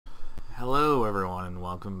Hello everyone and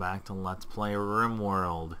welcome back to Let's Play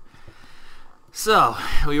Rimworld. So,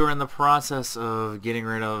 we were in the process of getting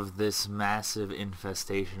rid of this massive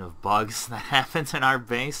infestation of bugs that happens in our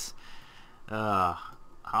base. How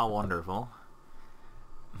wonderful.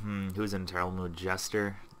 Who's in terrible mood?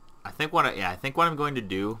 Jester. I think what I'm going to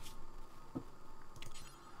do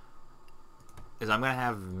is I'm gonna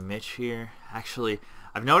have Mitch here. Actually,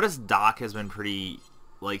 I've noticed Doc has been pretty,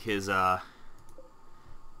 like, his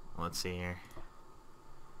let's see here.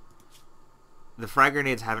 The frag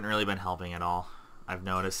grenades haven't really been helping at all, I've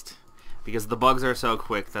noticed. Because the bugs are so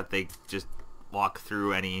quick that they just walk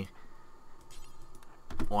through any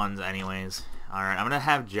ones anyways. Alright, I'm gonna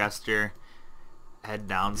have Jester head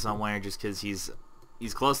down somewhere just because he's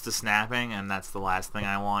close to snapping, and that's the last thing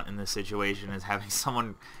I want in this situation, is having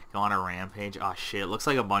someone go on a rampage. Oh shit, it looks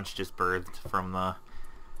like a bunch just birthed from the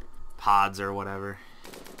pods or whatever.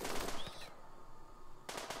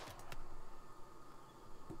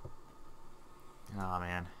 Oh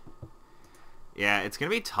man. Yeah, it's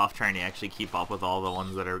gonna be tough trying to actually keep up with all the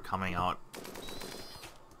ones that are coming out.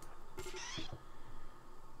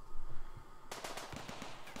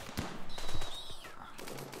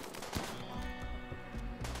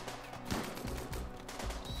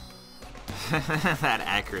 That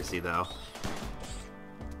accuracy though.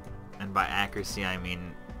 And by accuracy I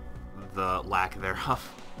mean the lack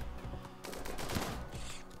thereof.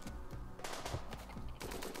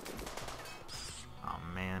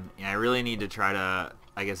 Yeah, I really need to try to,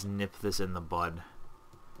 I guess, nip this in the bud.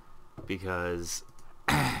 Because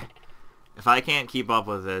if I can't keep up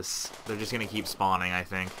with this, they're just going to keep spawning, I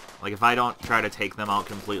think. Like, if I don't try to take them out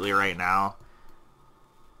completely right now,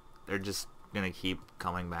 they're just going to keep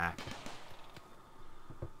coming back.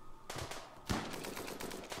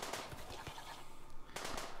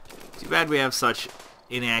 Too bad we have such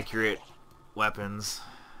inaccurate weapons.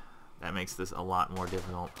 That makes this a lot more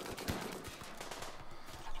difficult.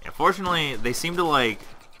 Yeah, fortunately, they seem to, like,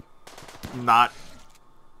 not...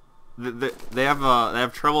 They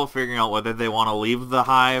have trouble figuring out whether they want to leave the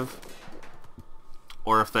hive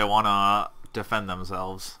or if they want to defend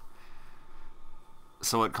themselves.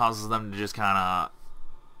 So it causes them to just kind of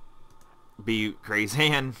be crazy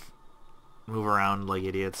and move around like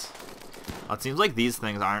idiots. Well, it seems like these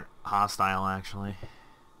things aren't hostile, actually.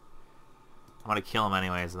 I'm gonna kill them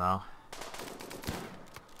anyways, though.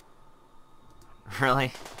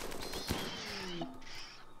 Really?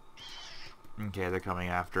 Okay, they're coming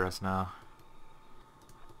after us now.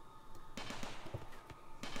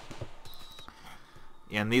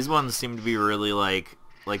 Yeah, and these ones seem to be really like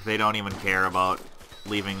they don't even care about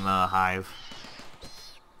leaving the hive.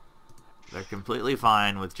 They're completely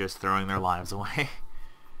fine with just throwing their lives away.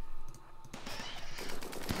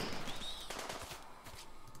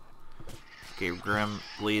 Okay, Grim,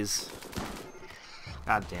 please.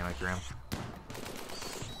 God damn it, Grim.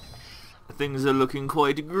 Things are looking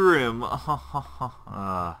quite grim.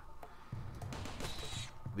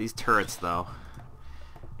 These turrets, though.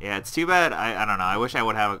 Yeah, it's too bad. I don't know. I wish I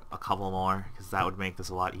would have a couple more, because that would make this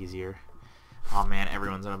a lot easier. Oh man,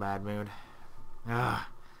 everyone's in a bad mood.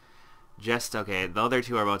 Just okay. The other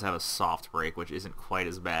two are about to have a soft break, which isn't quite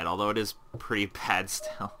as bad, although it is pretty bad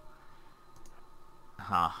still.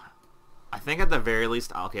 I think at the very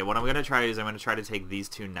least, okay, what I'm gonna try is I'm gonna try to take these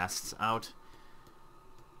two nests out.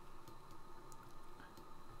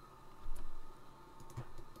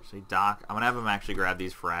 Doc, I'm gonna have him actually grab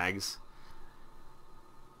these frags,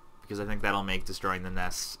 because I think that'll make destroying the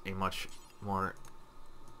nests a much more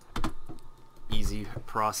easy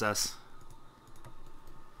process.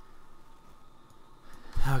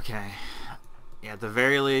 Okay. Yeah, at the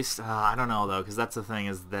very least, I don't know though, because that's the thing,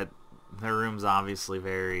 is that their room's obviously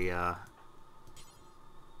very,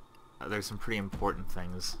 there's some pretty important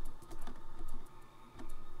things.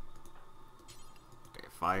 Okay,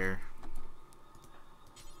 fire.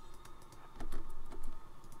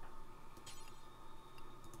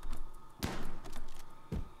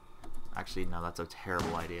 Actually, no, that's a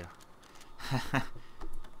terrible idea.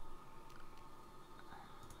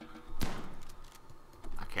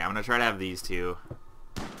 Okay, I'm gonna try to have these two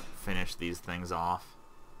finish these things off.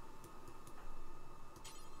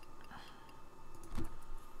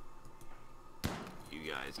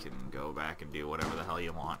 You guys can go back and do whatever the hell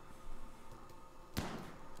you want.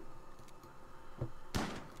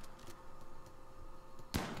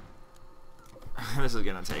 This is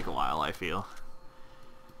gonna take a while, I feel.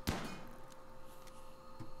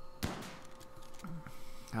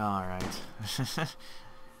 Alright.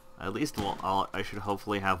 At least I should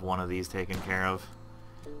hopefully have one of these taken care of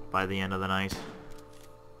by the end of the night.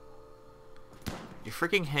 You're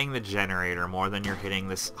freaking hitting the generator more than you're hitting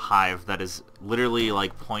this hive that is literally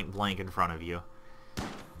like point blank in front of you.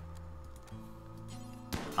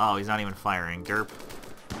 Oh, he's not even firing. Derp.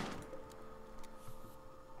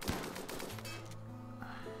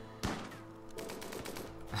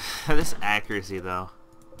 This accuracy, though.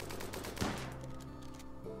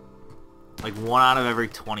 Like 1 out of every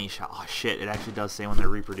 20 shot. Oh shit, it actually does say when they're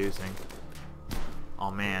reproducing.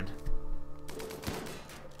 Oh man.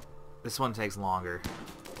 This one takes longer.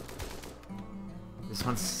 This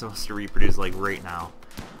one's supposed to reproduce like right now.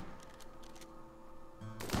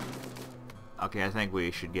 Okay, I think we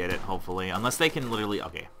should get it, hopefully. Unless they can literally...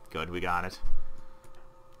 Okay, good, we got it.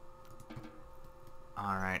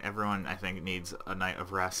 Alright, everyone, I think, needs a night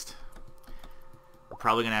of rest. We're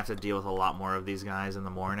probably going to have to deal with a lot more of these guys in the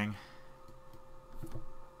morning.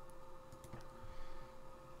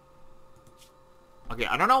 Okay,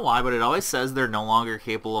 I don't know why, but it always says they're no longer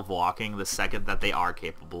capable of walking the second that they are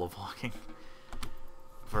capable of walking.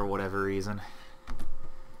 For whatever reason.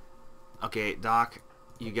 Okay, Doc,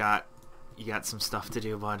 you got some stuff to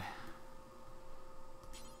do, bud.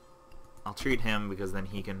 I'll treat him because then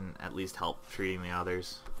he can at least help treating the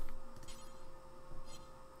others.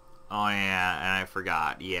 Oh yeah, and I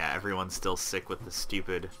forgot. Yeah, everyone's still sick with the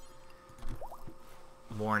stupid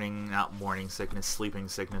not morning sickness, sleeping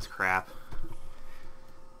sickness crap.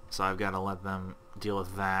 So I've got to let them deal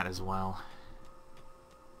with that as well.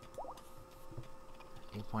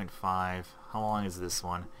 8.5. How long is this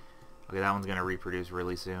one? Okay, that one's going to reproduce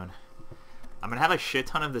really soon. I'm going to have a shit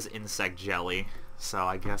ton of this insect jelly, so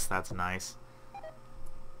I guess that's nice.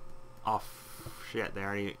 Oh, shit, they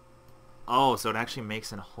already... Oh, so it actually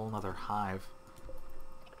makes a whole nother hive.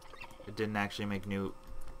 It didn't actually make new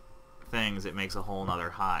things, it makes a whole nother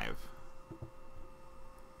hive.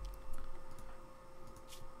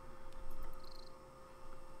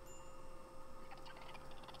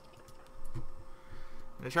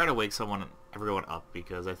 I'm gonna try to wake everyone up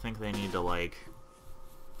because I think they need to, like,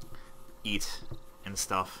 eat and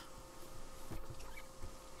stuff.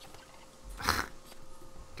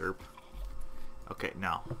 Derp. Okay,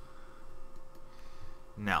 no.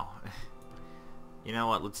 No. You know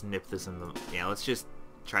what? Let's nip this in the... Yeah, let's just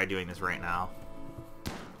try doing this right now.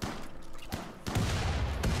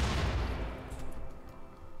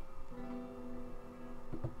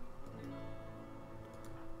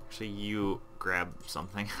 Actually, you grab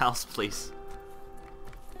something else, please.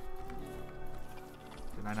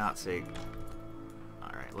 Did I not say...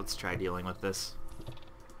 Alright, let's try dealing with this.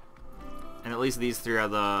 And at least these three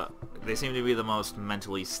are they seem to be the most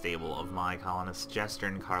mentally stable of my colonists. Jester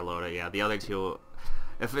and Carlotta, yeah. The other two...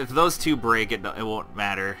 If those two break, it won't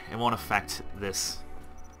matter. It won't affect this.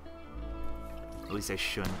 At least I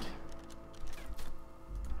shouldn't.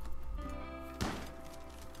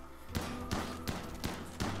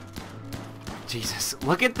 Jesus,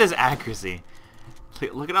 look at this accuracy.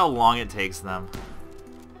 Look at how long it takes them.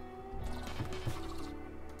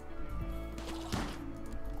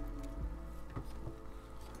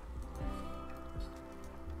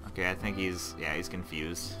 Okay, I think he's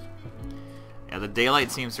confused. Yeah, the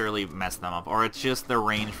daylight seems to really mess them up. Or it's just the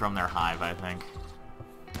range from their hive, I think.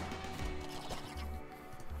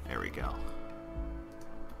 There we go.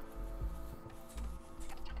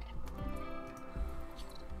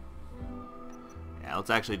 Yeah, let's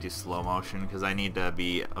actually do slow motion, because I need to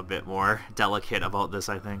be a bit more delicate about this,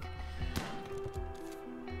 I think.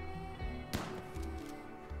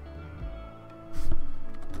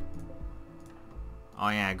 Oh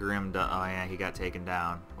yeah, Grim, oh yeah, he got taken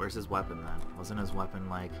down. Where's his weapon then? Wasn't his weapon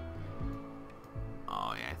like...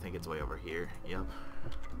 Oh yeah, I think it's way over here. Yep.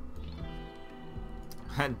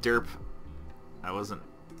 Derp. I wasn't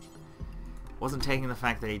taking the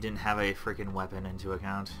fact that he didn't have a freaking weapon into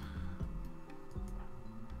account.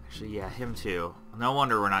 Actually, yeah, him too. No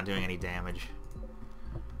wonder we're not doing any damage.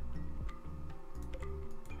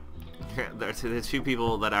 The two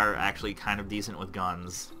people that are actually kind of decent with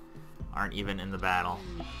guns aren't even in the battle.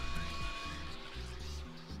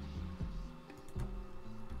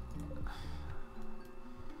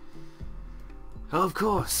 Oh, of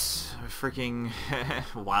course, a freaking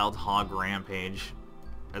wild hog rampage.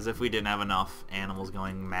 As if we didn't have enough animals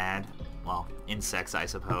going mad. Well, insects, I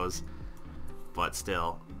suppose. But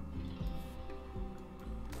still.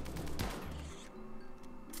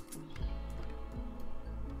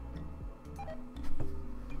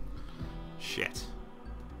 Shit.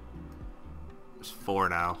 There's 4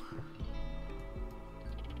 now.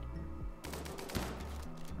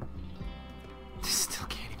 They still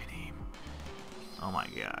can't even aim. Oh my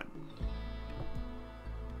god.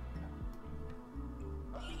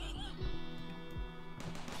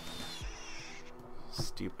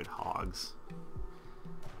 Stupid hogs.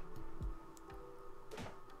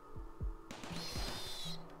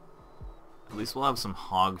 At least we'll have some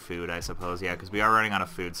hog food, I suppose. Yeah, because we are running out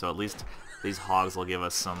of food, so at least these hogs will give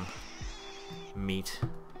us some meat.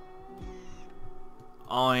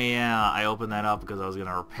 Oh yeah, I opened that up because I was going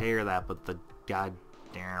to repair that, but the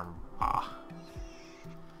goddamn...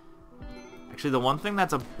 Actually, the one thing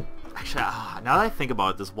that's Actually, now that I think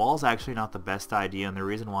about it, this wall's actually not the best idea, and the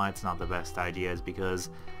reason why it's not the best idea is because...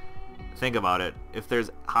 Think about it. If there's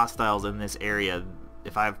hostiles in this area,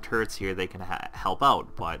 if I have turrets here, they can help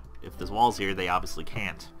out, but if this wall's here, they obviously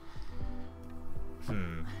can't.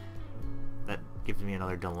 That gives me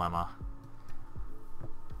another dilemma.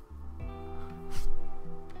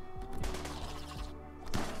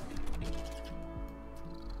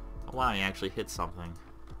 Oh, wow, he actually hit something.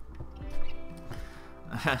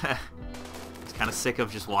 It's kind of sick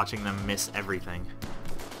of just watching them miss everything.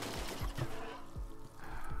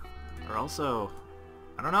 They're also...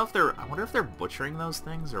 I don't know if they're... I wonder if they're butchering those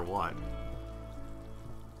things or what.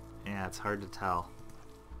 Yeah, it's hard to tell.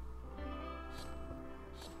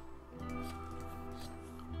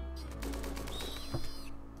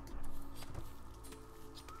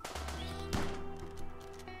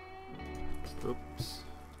 Oops.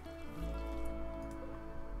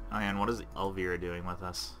 Oh, and what is Elvira doing with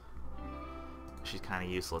us? She's kind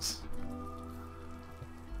of useless.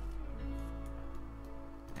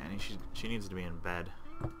 And she needs to be in bed.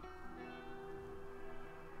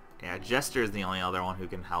 Yeah, Jester is the only other one who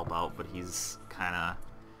can help out, but he's kind of...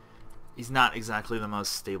 He's not exactly the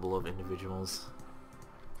most stable of individuals.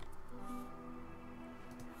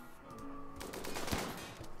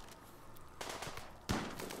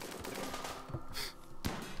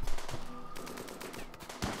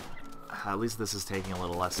 At least this is taking a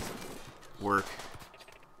little less work.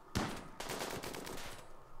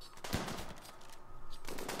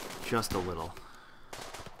 Just a little.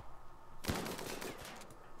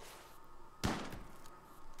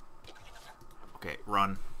 Okay,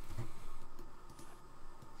 run.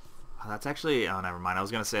 Oh, that's actually... Oh, never mind. I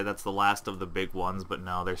was going to say that's the last of the big ones, but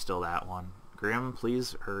no, there's still that one. Grim,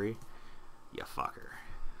 please hurry. You fucker.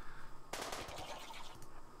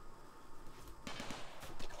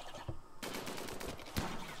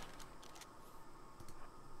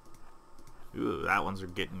 Ooh, that one's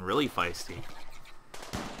getting really feisty.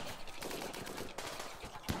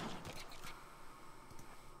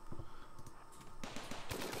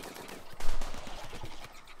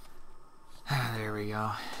 There we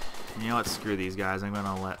go. You know what? Screw these guys. I'm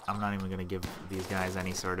not even gonna give these guys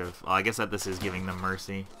any sort of... Well, I guess that this is giving them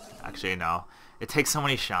mercy. Actually, no. It takes so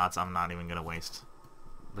many shots, I'm not even gonna waste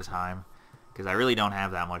the time. Because I really don't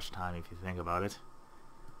have that much time if you think about it.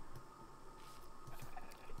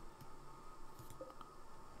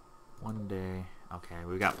 One day. Okay,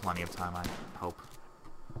 we've got plenty of time, I hope.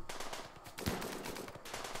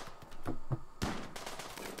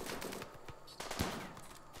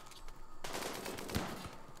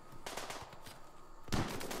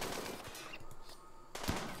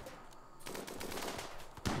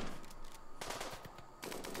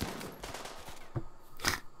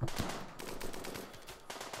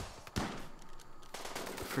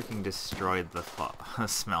 Freaking destroyed the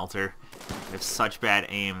smelter. They have such bad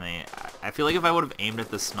aim. I feel like if I would have aimed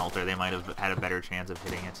at the smelter, they might have had a better chance of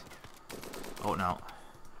hitting it. Oh no.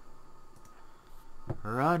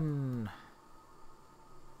 Run!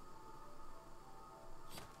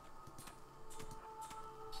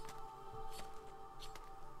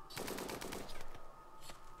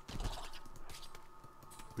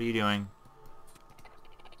 What are you doing?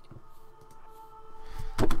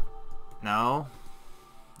 No?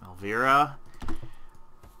 Elvira?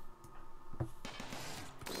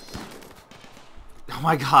 Oh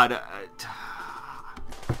my god.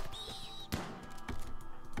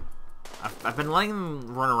 I've been letting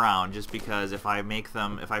them run around just because if I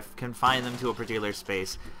confine them to a particular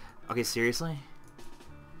space... Okay, seriously?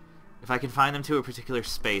 If I confine them to a particular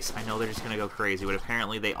space, I know they're just gonna go crazy, but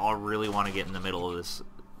apparently they all really want to get in the middle of this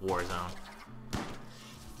war zone.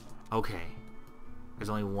 Okay. There's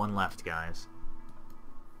only one left, guys.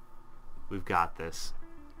 We've got this.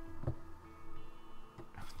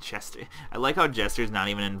 Jester. I like how Jester's not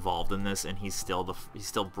even involved in this, and he's still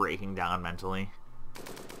breaking down mentally.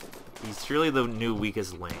 He's truly the new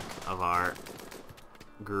weakest link of our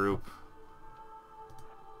group.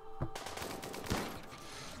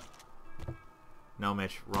 No,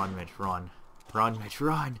 Mitch, run, Mitch, run, run, Mitch,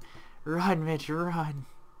 run, run, Mitch, run.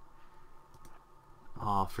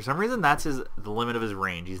 Oh, for some reason that's the limit of his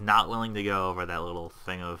range. He's not willing to go over that little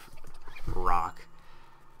thing of rock.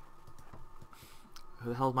 Who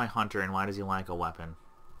the hell's my hunter, and why does he lack a weapon?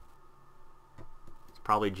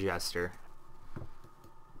 probably Jester.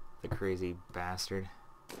 The crazy bastard.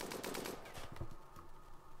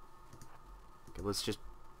 Okay, let's just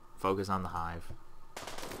focus on the hive.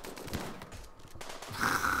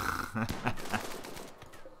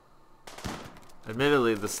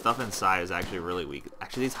 Admittedly, the stuff inside is actually really weak.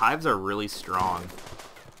 Actually, these hives are really strong.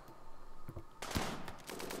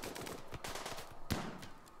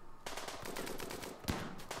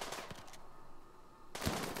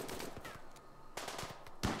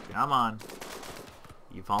 Come on.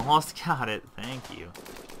 You've almost got it. Thank you.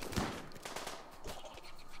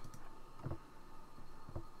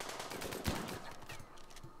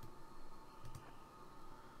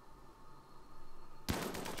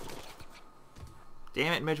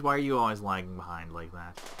 Damn it, Mitch, why are you always lagging behind like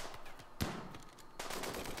that?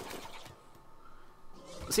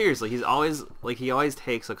 Seriously, he's always, like, he always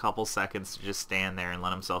takes a couple seconds to just stand there and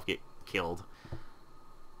let himself get killed.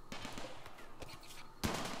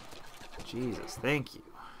 Jesus, thank you.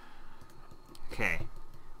 Okay,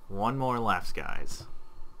 one more left, guys.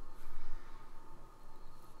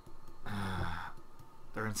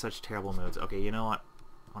 They're in such terrible moods. Okay, you know what?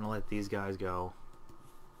 I want to let these guys go.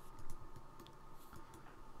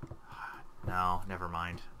 No, never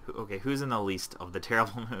mind. Okay, who's in the least of the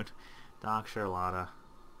terrible mood? Doc, Charlotta.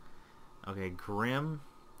 Okay, Grim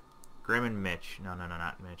and Mitch. No,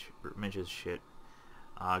 not Mitch. Mitch is shit.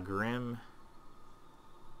 Grim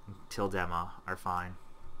and Tildema are fine.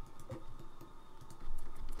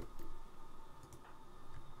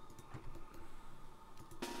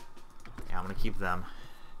 Yeah, I'm gonna keep them.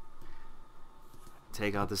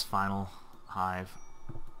 Take out this final hive.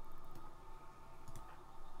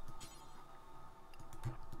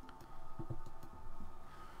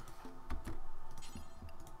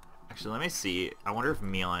 Actually, let me see. I wonder if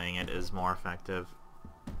meleeing it is more effective.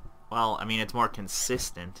 Well, I mean, it's more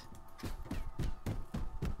consistent.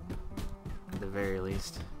 At the very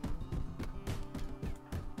least.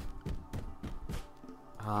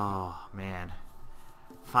 Oh, man.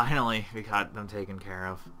 Finally, we got them taken care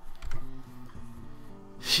of.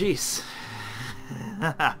 Jeez.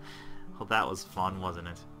 Well, that was fun, wasn't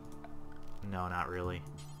it? No, not really.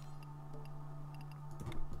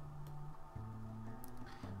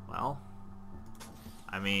 Well,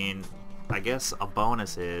 I mean, I guess a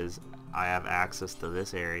bonus is I have access to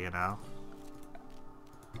this area now.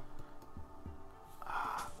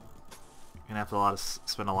 Gonna have to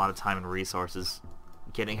spend a lot of time and resources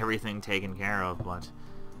getting everything taken care of, but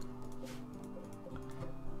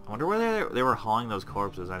I wonder where they were hauling those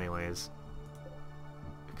corpses, anyways.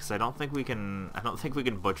 Because I don't think we can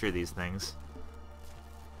butcher these things.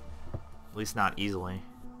 At least not easily.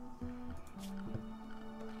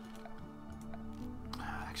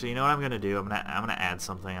 Actually, you know what I'm gonna do? I'm gonna add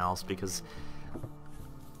something else because,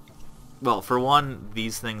 well, for one,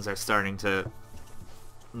 these things are starting to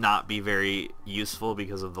not be very useful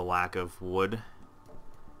because of the lack of wood,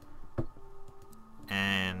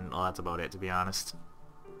 and well, that's about it. To be honest,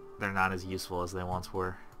 they're not as useful as they once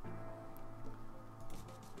were.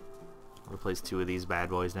 I'll replace 2 of these bad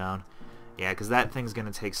boys down. Yeah, because that thing's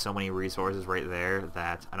gonna take so many resources right there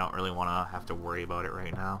that I don't really want to have to worry about it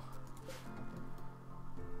right now.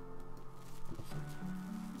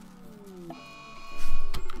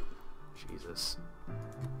 Jesus.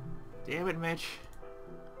 Damn it, Mitch.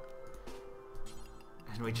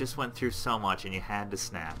 And we just went through so much and you had to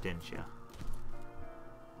snap, didn't you?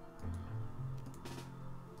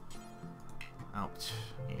 Oh,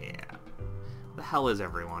 yeah. What the hell is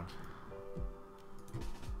everyone?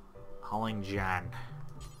 Hauling Jan.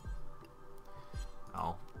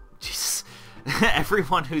 Oh, Jesus.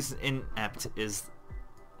 Everyone who's inept is...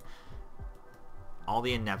 All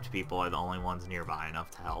the inept people are the only ones nearby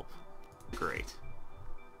enough to help. Great.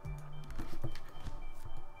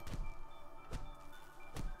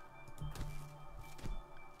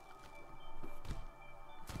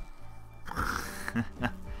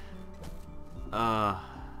 I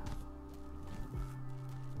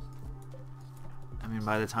mean,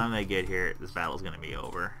 by the time they get here, this battle's gonna be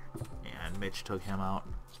over. And Mitch took him out.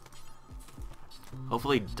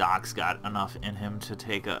 Hopefully Doc's got enough in him to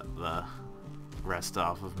take the rest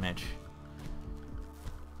off of Mitch.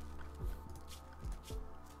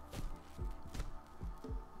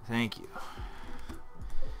 Thank you.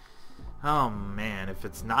 Oh man, if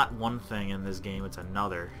it's not one thing in this game, it's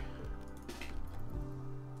another.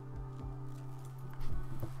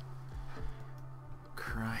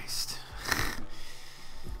 Christ.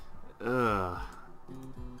 Ugh.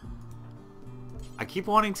 I keep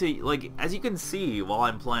wanting to, like, as you can see while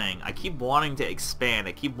I'm playing, I keep wanting to expand.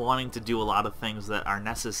 I keep wanting to do a lot of things that are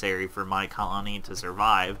necessary for my colony to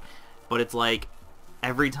survive. But it's like,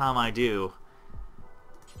 every time I do,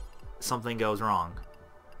 something goes wrong.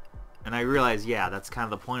 And I realize, yeah, that's kind of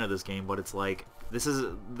the point of this game, but it's like,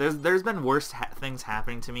 there's been worse things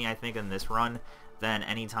happening to me, I think, in this run than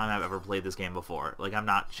any time I've ever played this game before. Like, I'm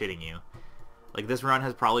not shitting you. Like, this run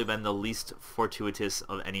has probably been the least fortuitous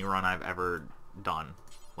of any run I've ever done.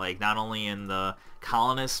 Like, not only in the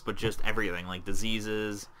colonists, but just everything. Like,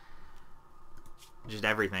 diseases, just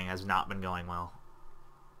everything has not been going well.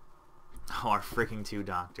 Oh, our freaking 2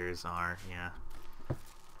 doctors are, yeah.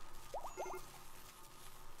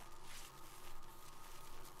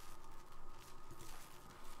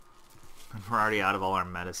 And we're already out of all our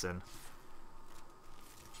medicine.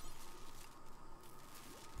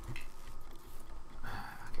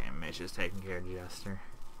 Okay, Mitch is taking care of Jester.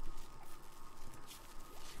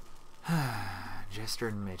 Jester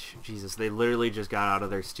and Mitch. Jesus, they literally just got out of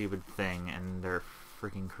their stupid thing and they're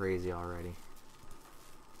freaking crazy already.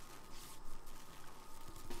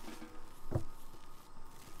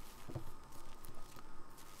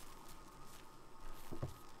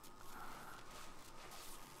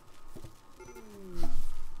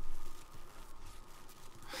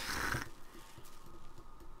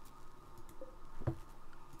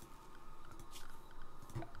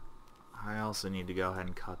 I also need to go ahead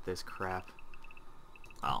and cut this crap.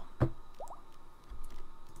 Well,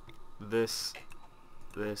 this,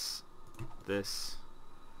 this.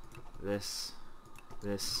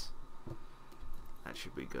 That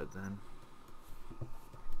should be good then.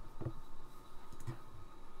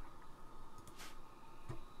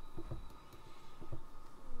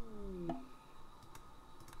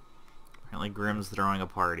 Apparently Grimm's throwing a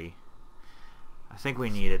party. I think we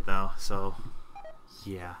need it though, so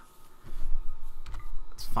yeah.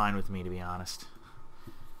 It's fine with me, to be honest.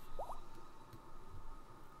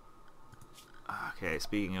 Okay,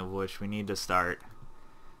 speaking of which, we need to start.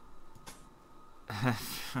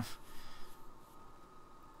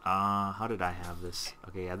 How did I have this?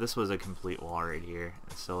 Okay, yeah, this was a complete wall right here,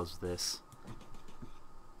 and so is this.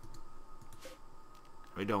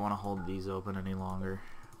 We don't want to hold these open any longer.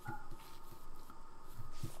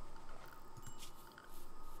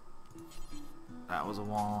 That was a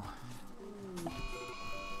wall.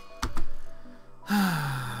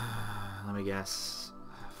 Let me guess.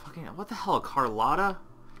 Fucking, what the hell, Carlotta?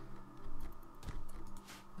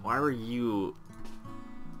 Why were you...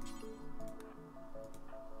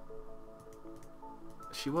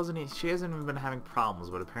 She hasn't even been having problems,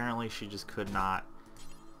 but apparently she just could not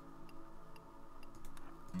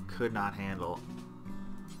handle.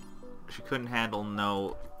 She couldn't handle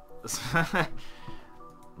no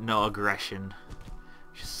no aggression.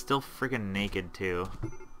 She's still freaking naked too.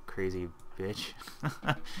 Crazy bitch.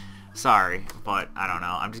 Sorry, but I don't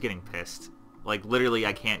know. I'm just getting pissed. Like literally,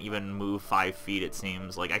 I can't even move 5 feet. It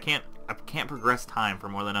seems like I can't progress time for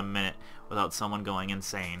more than a minute without someone going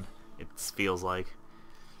insane. It feels like.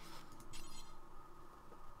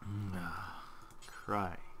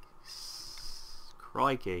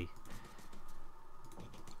 Crikey.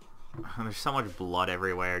 There's so much blood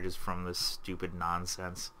everywhere just from this stupid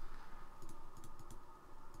nonsense.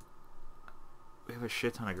 We have a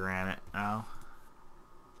shit ton of granite now.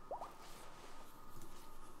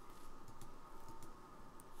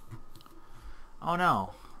 Oh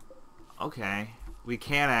no. Okay. We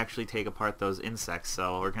can actually take apart those insects,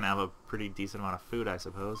 so we're gonna have a pretty decent amount of food, I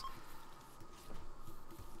suppose.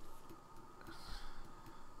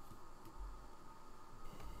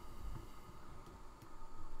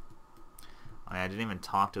 I didn't even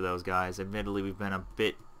talk to those guys. Admittedly, we've been a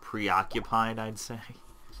bit preoccupied, I'd say.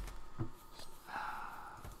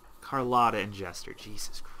 Carlotta and Jester.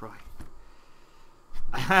 Jesus Christ.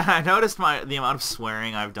 I noticed the amount of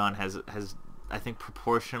swearing I've done has I think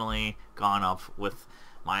proportionally gone up with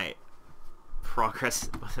my progress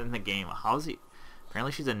within the game. How's he?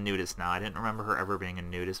 Apparently she's a nudist now. I didn't remember her ever being a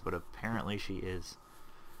nudist, but apparently she is.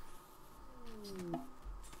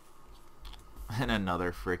 And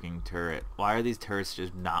another freaking turret. Why are these turrets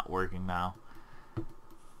just not working now?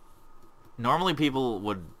 Normally people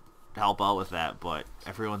would help out with that, but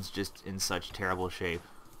everyone's just in such terrible shape.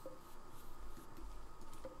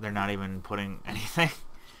 They're not even putting anything.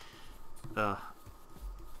 Yeah,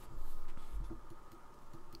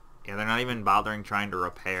 they're not even bothering trying to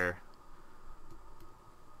repair.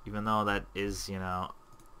 Even though that is, you know,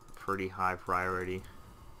 pretty high priority.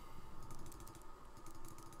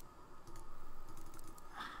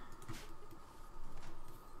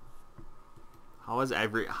 How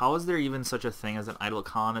is there even such a thing as an idle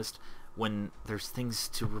colonist when there's things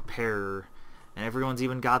to repair and everyone's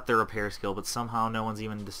even got their repair skill, but somehow no one's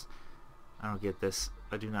even I don't get this.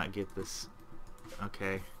 I do not get this.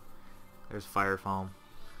 Okay. There's fire foam.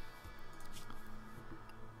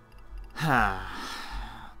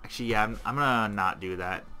 Actually, yeah, I'm gonna not do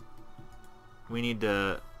that. We need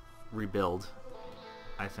to rebuild,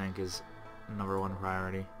 I think, is #1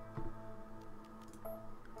 priority.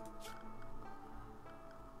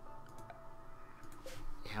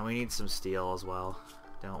 Yeah, we need some steel as well,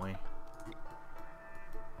 don't we?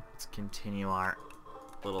 Let's continue our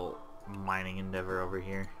little mining endeavor over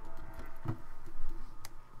here.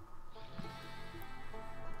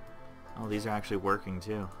 Oh, these are actually working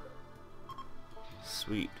too.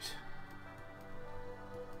 Sweet.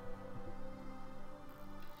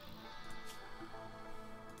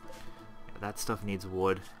 Yeah, that stuff needs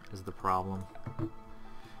wood is the problem.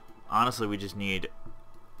 Honestly, we just need...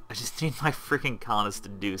 I just need my freaking colonists to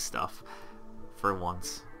do stuff for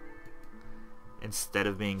once. Instead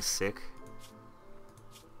of being sick.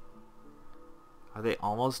 Are they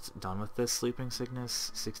almost done with this sleeping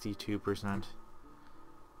sickness? 62%.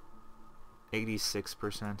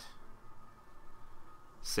 86%.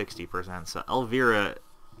 60%. So Elvira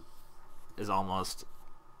is almost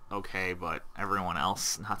okay, but everyone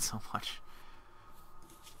else not so much.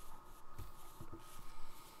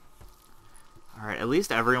 Alright, at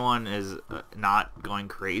least everyone is not going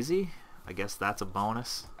crazy. I guess that's a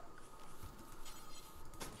bonus.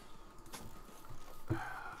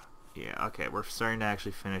 Yeah, okay, we're starting to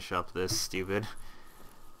actually finish up this stupid...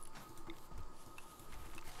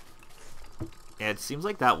 Yeah, it seems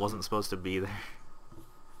like that wasn't supposed to be there.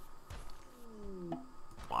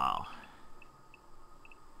 Wow.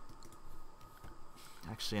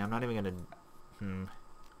 Actually, I'm not even gonna...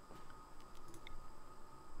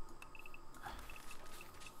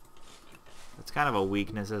 That's kind of a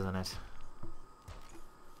weakness, isn't it?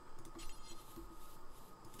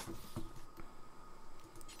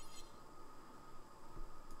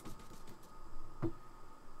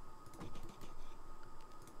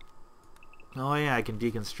 Oh yeah, I can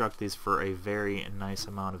deconstruct these for a very nice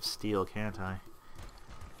amount of steel, can't I?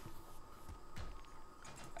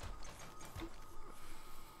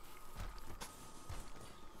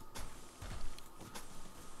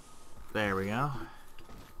 There we go.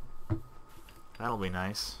 That'll be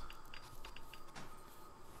nice.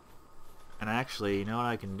 And actually, you know what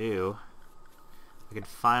I can do? I can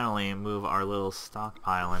finally move our little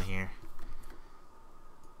stockpile in here.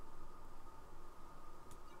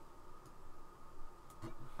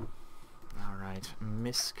 Alright,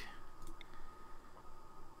 misc.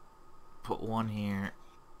 Put one here.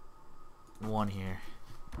 One here.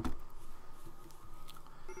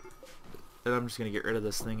 And I'm just gonna get rid of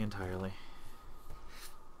this thing entirely.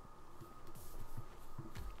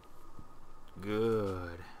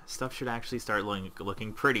 Good. Stuff should actually start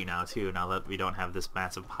looking pretty now too, now that we don't have this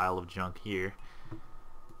massive pile of junk here.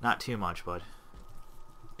 Not too much, but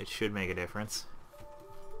it should make a difference.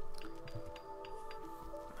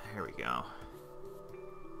 There we go.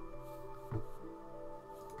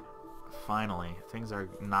 Finally, things are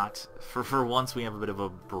not... For once we have a bit of a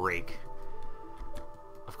break.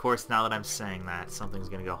 Of course, now that I'm saying that, something's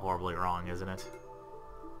gonna go horribly wrong, isn't it?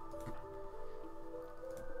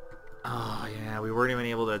 Oh yeah, we weren't even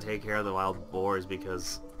able to take care of the wild boars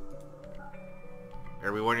because...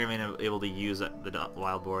 Or we weren't even able to use the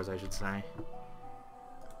wild boars, I should say.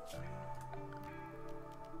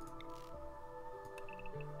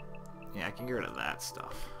 Yeah, I can get rid of that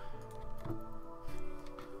stuff.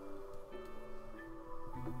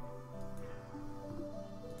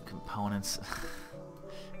 Components.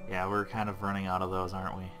 Yeah, we're kind of running out of those,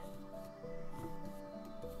 aren't we?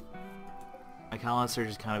 My colonists are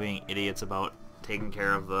just kind of being idiots about taking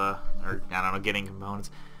care of the... Or, I don't know, getting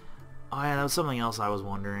components. Oh yeah, that was something else I was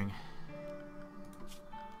wondering.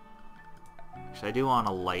 Actually, I do want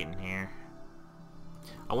a light in here.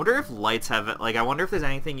 I wonder if lights have... Like, I wonder if there's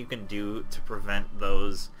anything you can do to prevent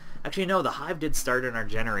those... Actually, no, the hive did start in our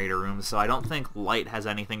generator room, so I don't think light has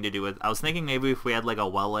anything to do with... I was thinking maybe if we had, like, a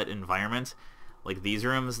well-lit environment, like these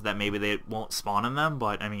rooms, that maybe they won't spawn in them,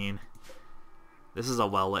 but, I mean... This is a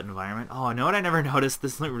well-lit environment. Oh, I know what I never noticed?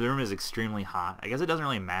 This room is extremely hot. I guess it doesn't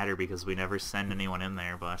really matter because we never send anyone in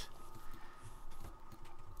there, but...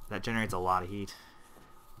 That generates a lot of heat.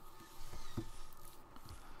 We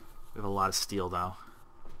have a lot of steel, though.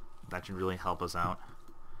 That should really help us out.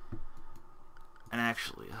 And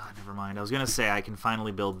actually, never mind. I was gonna say I can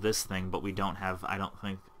finally build this thing, but we don't have... I don't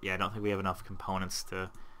think we have enough components to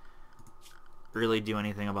really do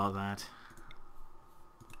anything about that.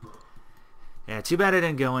 Yeah, too bad I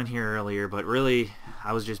didn't go in here earlier, but really,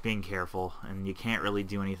 I was just being careful, and you can't really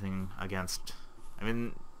do anything against... I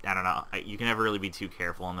mean, I don't know. You can never really be too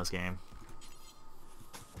careful in this game.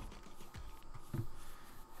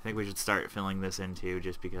 I think we should start filling this in too,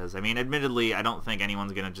 just because, I mean, admittedly, I don't think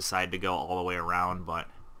anyone's going to decide to go all the way around, but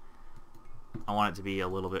I want it to be a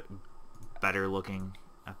little bit better looking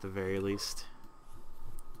at the very least.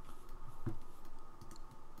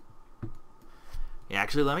 Yeah,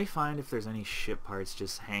 actually, let me find if there's any ship parts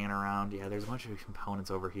just hanging around. Yeah, there's a bunch of components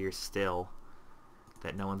over here still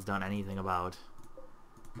that no one's done anything about.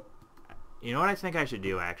 You know what I think I should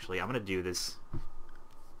do, actually? I'm going to do this.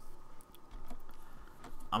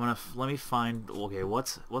 Let me find, okay,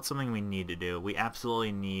 what's something we need to do? We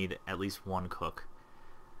absolutely need at least one cook.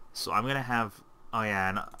 So I'm gonna have, oh yeah,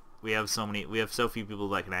 and we have so few people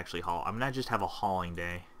that can actually haul. I'm gonna just have a hauling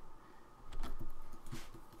day.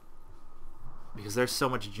 Because there's so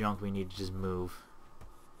much junk we need to just move.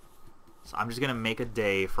 So I'm just gonna make a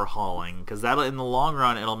day for hauling, because that'll, in the long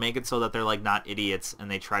run, it'll make it so that they're like not idiots and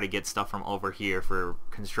they try to get stuff from over here for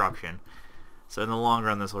construction. So in the long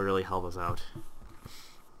run, this will really help us out.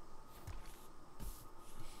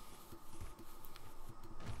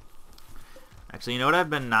 Actually, you know what I've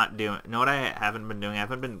been not doing? You know what I haven't been doing? I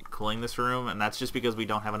haven't been cooling this room, and that's just because we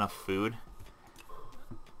don't have enough food.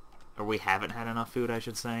 Or we haven't had enough food, I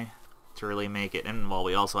should say, to really make it. And, well,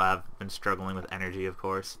 we also have been struggling with energy, of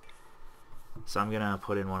course. So I'm going to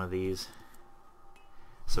put in one of these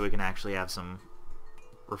so we can actually have some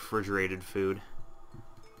refrigerated food.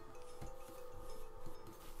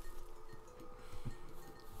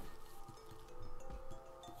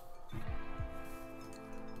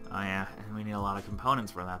 Oh yeah, and we need a lot of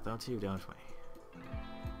components for that though too, don't we?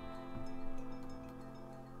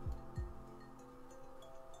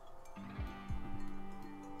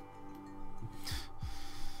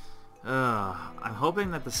 I'm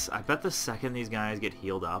hoping that this, I bet the second these guys get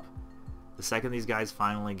healed up, the second these guys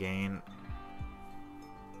finally gain...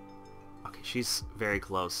 Okay, she's very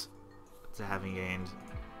close to having gained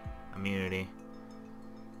immunity.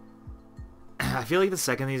 I feel like the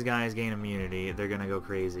second these guys gain immunity, they're gonna go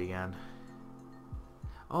crazy again.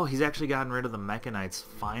 Oh, he's actually gotten rid of the Mechanites,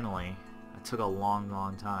 finally. It took a long,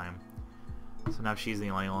 long time. So now she's the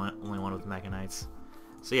only one with Mechanites.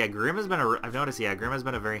 So yeah, Grim has been I've noticed, yeah, Grim has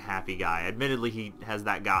been a very happy guy. Admittedly, he has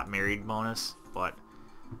that got married bonus, but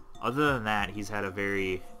other than that, he's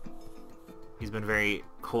been very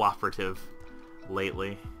cooperative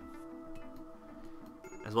lately.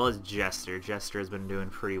 As well as Jester. Jester has been doing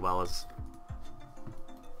pretty well as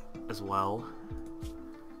well.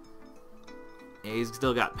 Yeah, he's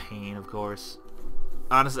still got pain, of course.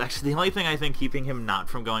 Honestly, actually, the only thing I think keeping him not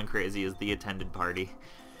from going crazy is the attended party.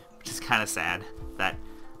 Which is kind of sad, that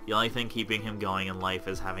the only thing keeping him going in life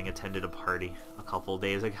is having attended a party a couple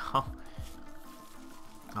days ago. Oh,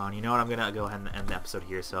 and you know what? I'm going to go ahead and end the episode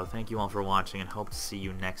here, so thank you all for watching, and hope to see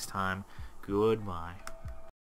you next time. Goodbye.